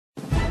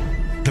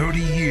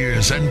30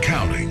 years and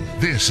counting.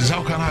 This is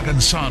Okanagan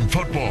Sun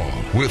football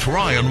with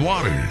Ryan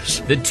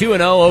Waters. The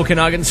 2-0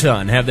 Okanagan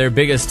Sun have their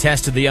biggest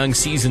test of the young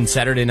season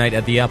Saturday night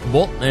at the Apple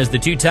Bowl as the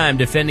two-time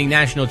defending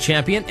national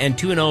champion and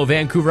 2-0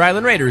 Vancouver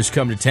Island Raiders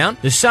come to town.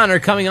 The Sun are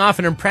coming off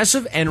an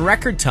impressive and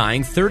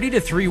record-tying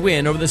 30-3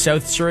 win over the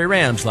South Surrey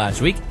Rams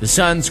last week. The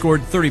Sun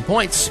scored 30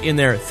 points in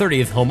their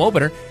 30th home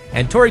opener,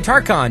 and Tory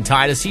Tarkon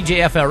tied a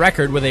CJFL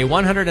record with a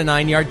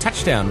 109-yard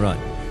touchdown run.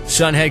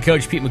 Sun head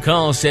coach Pete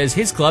McCall says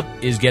his club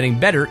is getting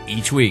better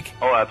each week.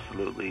 Oh,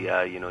 absolutely.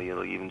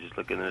 Even just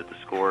looking at the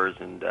scores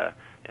and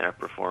our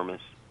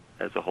performance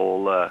as a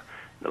whole, the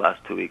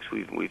last 2 weeks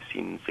we've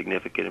seen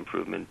significant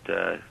improvement.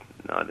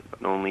 Not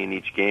only in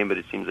each game, but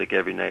it seems like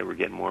every night we're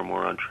getting more and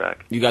more on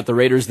track. You got the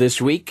Raiders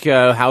this week.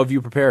 How have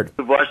you prepared?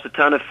 We've watched a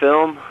ton of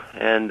film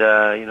and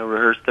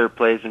rehearsed their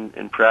plays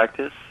in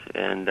practice,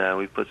 and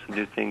we've put some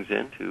new things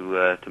in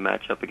to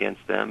match up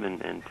against them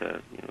and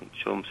to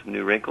show them some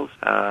new wrinkles.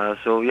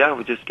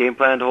 We just game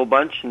planned a whole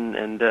bunch,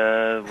 and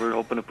we're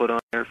hoping to put on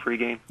a free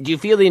game. Do you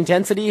feel the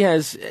intensity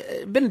has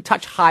been a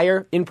touch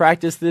higher in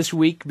practice this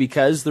week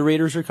because the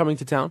Raiders are coming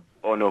to town?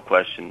 Oh, no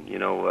question.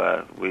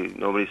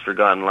 Nobody's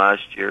forgotten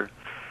last year.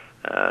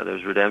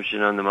 There's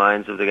redemption on the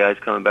minds of the guys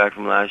coming back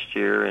from last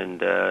year, and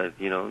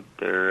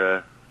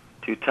they're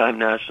two-time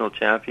national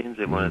champions.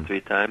 They've won it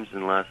 3 times in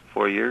the last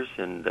 4 years,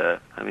 and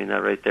that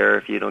right there,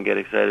 if you don't get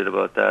excited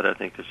about that, I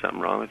think there's something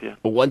wrong with you.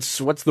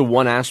 What's the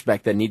one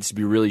aspect that needs to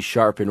be really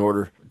sharp in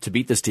order to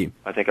beat this team?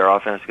 I think our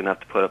offense is going to have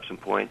to put up some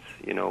points.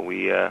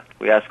 We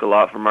ask a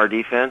lot from our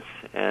defense,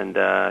 and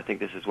I think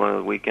this is one of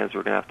the weekends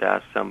we're going to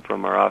ask some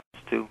from our offense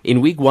too.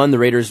 In week 1, the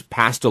Raiders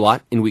passed a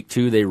lot. In week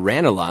 2, they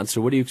ran a lot. So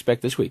what do you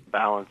expect this week?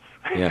 Balance.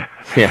 Yeah.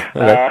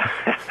 Okay.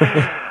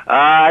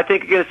 I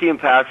think you're going to see them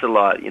pass a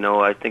lot.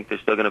 I think they're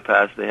still going to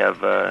pass. They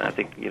have, a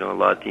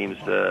lot of teams,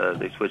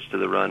 they switch to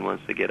the run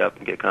once they get up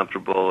and get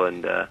comfortable,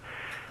 and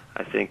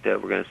I think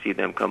that we're going to see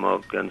them come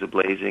out guns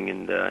a-blazing,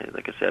 and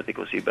like I said, I think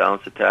we'll see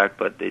balanced attack,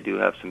 but they do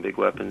have some big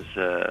weapons.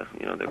 Their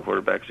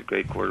quarterback's a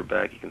great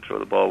quarterback. He can throw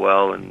the ball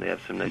well, and they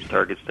have some nice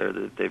targets there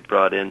that they've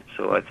brought in.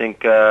 So I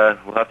think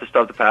we'll have to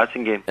stop the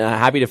passing game.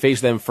 Happy to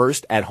face them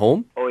first at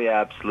home? Oh,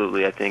 yeah,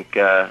 absolutely. I think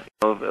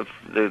if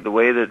the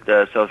way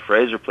that South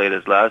Fraser played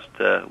us last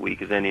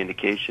week is any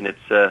indication,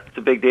 it's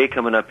a big day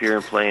coming up here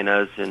and playing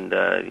us, and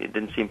it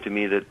didn't seem to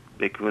me that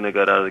Vicuna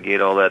got out of the gate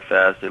all that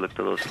fast. They looked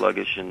a little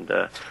sluggish, and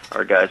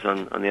our guys,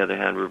 on the other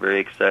hand, were very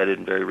excited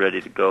and very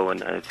ready to go,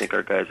 and I think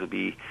our guys will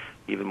be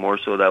even more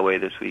so that way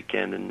this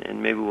weekend,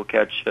 and maybe we'll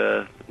catch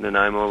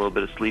Nanaimo a little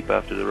bit of sleep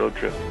after the road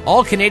trip.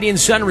 All-Canadian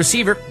Sun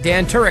receiver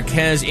Danny Turek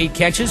has 8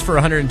 catches for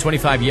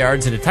 125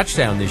 yards and a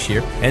touchdown this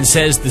year, and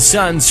says the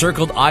Sun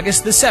circled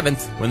August the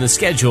 7th when the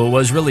schedule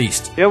was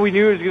released. Yeah, we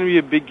knew it was going to be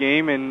a big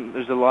game, and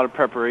there's a lot of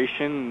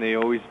preparation. They've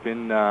always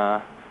been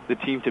the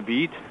team to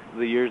beat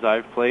the years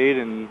I've played,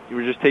 and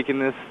we're just taking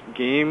this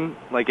game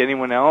like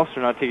anyone else.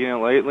 We're not taking it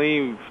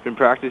lightly. We've been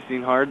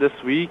practicing hard this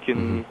week,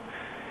 and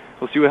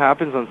we'll see what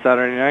happens on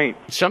Saturday night.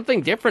 Something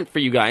different for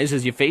you guys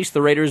as you face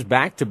the Raiders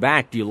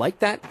back-to-back. Do you like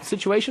that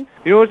situation?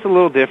 It's a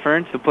little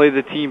different. To play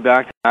the team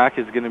back-to-back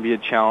is going to be a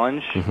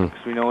challenge because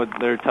we know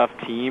they're a tough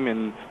team,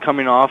 and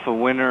coming off a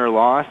win or a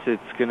loss,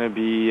 it's going to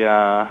be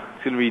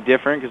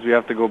different because we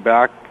have to go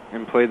back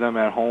and play them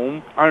at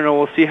home. I don't know.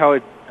 We'll see how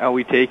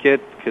we take it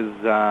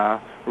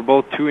because we're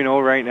both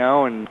 2-0 right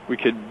now, and we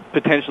could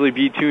potentially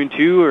be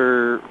 2-2,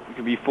 or it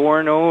could be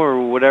 4-0,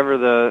 or whatever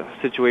the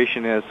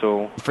situation is.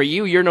 So for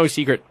you, you're no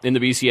secret in the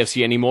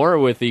BCFC anymore.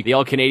 With the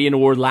All-Canadian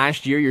Award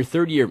last year, your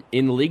 3rd year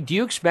in the league, do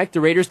you expect the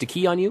Raiders to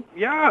key on you?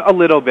 Yeah, a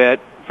little bit.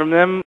 From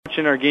them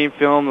watching our game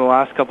film the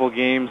last couple of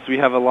games, we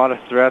have a lot of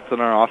threats on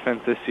our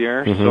offense this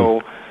year.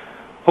 So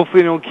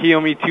hopefully they don't key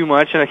on me too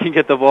much, and I can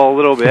get the ball a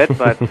little bit,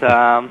 but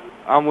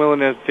I'm willing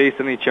to face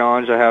any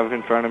challenge I have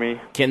in front of me.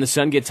 Can the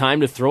Sun get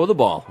time to throw the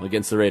ball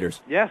against the Raiders?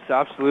 Yes,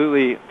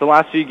 absolutely. The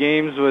last few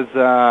games was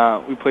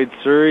we played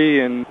Surrey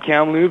and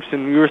Kamloops,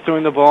 and we were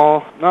throwing the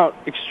ball not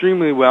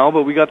extremely well,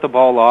 but we got the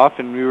ball off,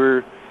 and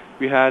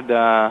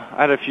I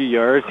had a few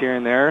yards here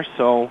and there.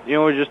 So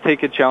we just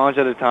take a challenge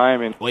at a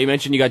time. And well, you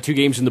mentioned you got 2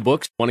 games in the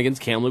books, one against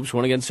Kamloops,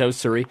 one against South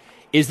Surrey.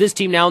 Is this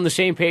team now on the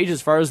same page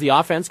as far as the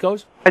offense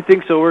goes? I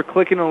think so. We're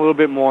clicking a little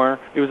bit more.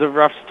 It was a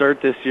rough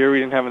start this year. We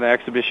didn't have an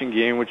exhibition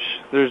game, which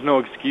there's no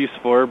excuse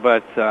for.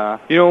 But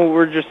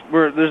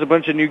there's a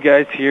bunch of new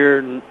guys here,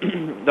 and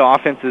the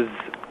offense is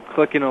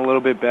clicking a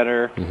little bit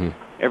better.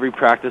 Every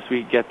practice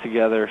we get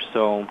together,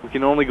 so we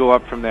can only go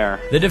up from there.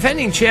 The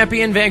defending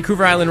champion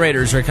Vancouver Island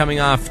Raiders are coming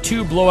off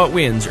 2 blowout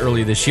wins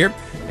early this year.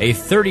 A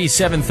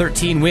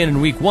 37-13 win in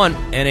week 1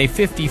 and a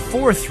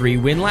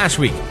 54-3 win last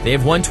week. They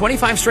have won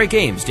 25 straight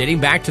games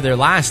dating back to their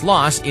last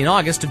loss in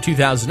August of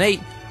 2008,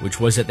 which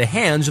was at the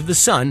hands of the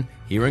Sun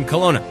here in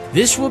Kelowna.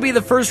 This will be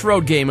the first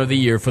road game of the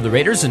year for the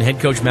Raiders, and head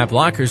coach Matt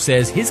Blocker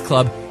says his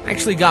club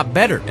actually got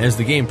better as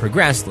the game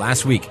progressed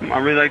last week. I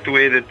really like the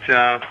way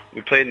that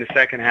we played in the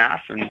second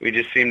half, and we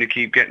just seem to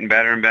keep getting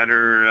better and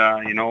better,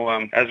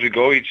 as we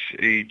go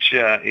each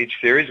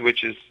series,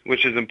 which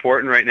is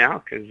important right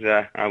now, because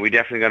we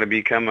definitely got to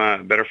become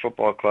a better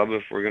football club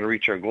if we're going to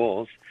reach our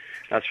goals.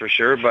 That's for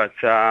sure. But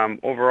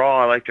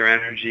overall, I like their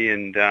energy,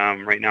 and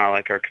right now I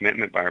like our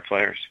commitment by our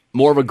players.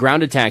 More of a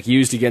ground attack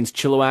used against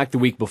Chilliwack the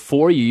week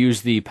before. You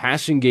used the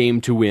passing game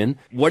to win.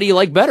 What do you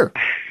like better?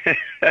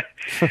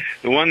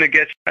 The one that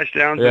gets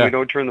touchdowns, and we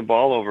don't turn the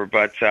ball over.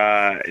 But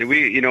I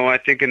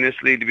think in this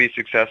league to be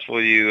successful,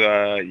 you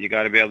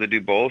got to be able to do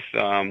both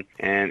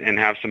and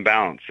have some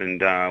balance.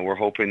 And we're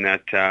hoping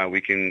that we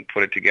can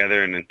put it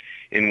together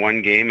in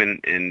one game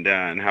and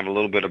have a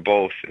little bit of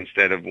both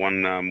instead of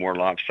one more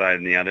lopsided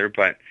than the other.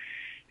 But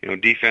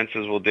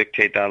defenses will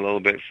dictate that a little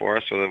bit for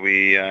us so that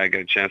we get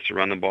a chance to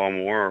run the ball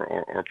more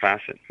or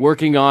pass it.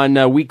 Working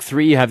on week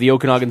 3, you have the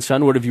Okanagan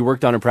Sun. What have you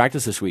worked on in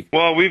practice this week?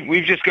 Well,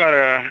 we've just got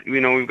to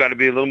we've got to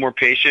be a little more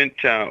patient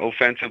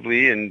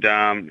offensively and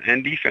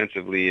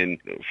defensively. And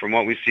from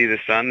what we see, the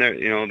Sun,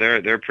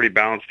 they're a pretty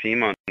balanced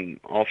team on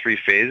all 3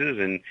 phases,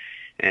 and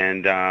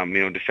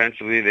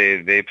defensively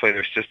they play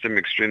their system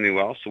extremely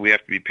well, so we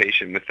have to be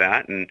patient with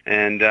that. And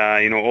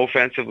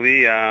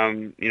offensively,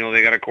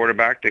 they got a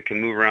quarterback that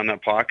can move around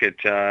that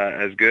pocket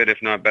as good,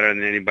 if not better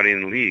than anybody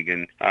in the league.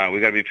 And we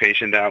got to be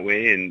patient that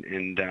way,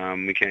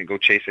 and we can't go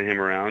chasing him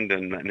around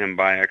and letting him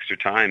buy extra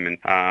time. And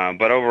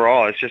but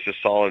overall, it's just a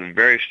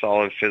very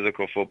solid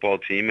physical football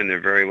team, and they're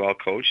very well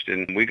coached.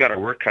 And we got our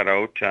work cut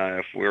out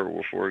if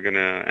we're going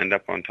to end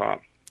up on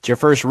top. It's your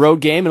first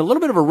road game, and a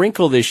little bit of a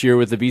wrinkle this year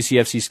with the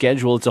BCFC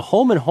schedule. It's a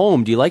home and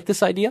home. Do you like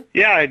this idea?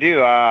 Yeah, I do.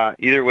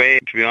 Either way,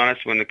 to be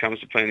honest, when it comes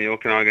to playing the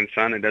Okanagan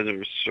Sun, it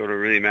doesn't sort of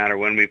really matter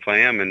when we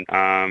play them. And,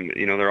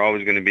 they're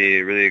always going to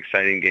be really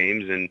exciting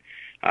games, and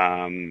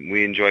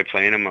we enjoy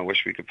playing them. I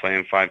wish we could play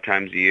them 5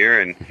 times a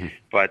year.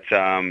 But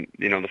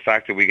the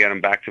fact that we get them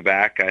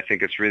back-to-back, I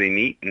think it's really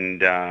neat.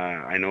 And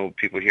I know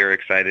people here are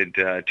excited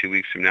 2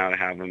 weeks from now to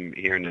have them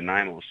here in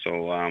Nanaimo.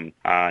 So,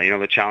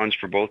 the challenge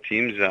for both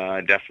teams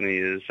definitely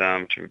is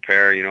to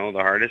prepare, the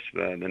hardest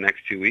the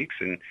next 2 weeks.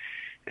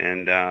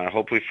 And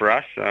hopefully for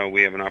us,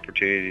 we have an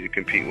opportunity to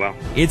compete well.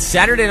 It's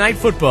Saturday Night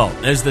Football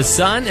as the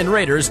Sun and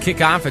Raiders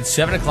kick off at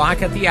 7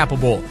 o'clock at the Apple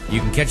Bowl. You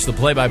can catch the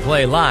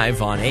play-by-play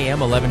live on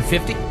AM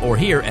 1150 or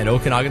here at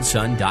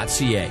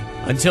OkanaganSun.ca.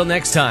 Until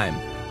next time,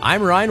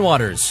 I'm Ryan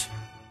Waters.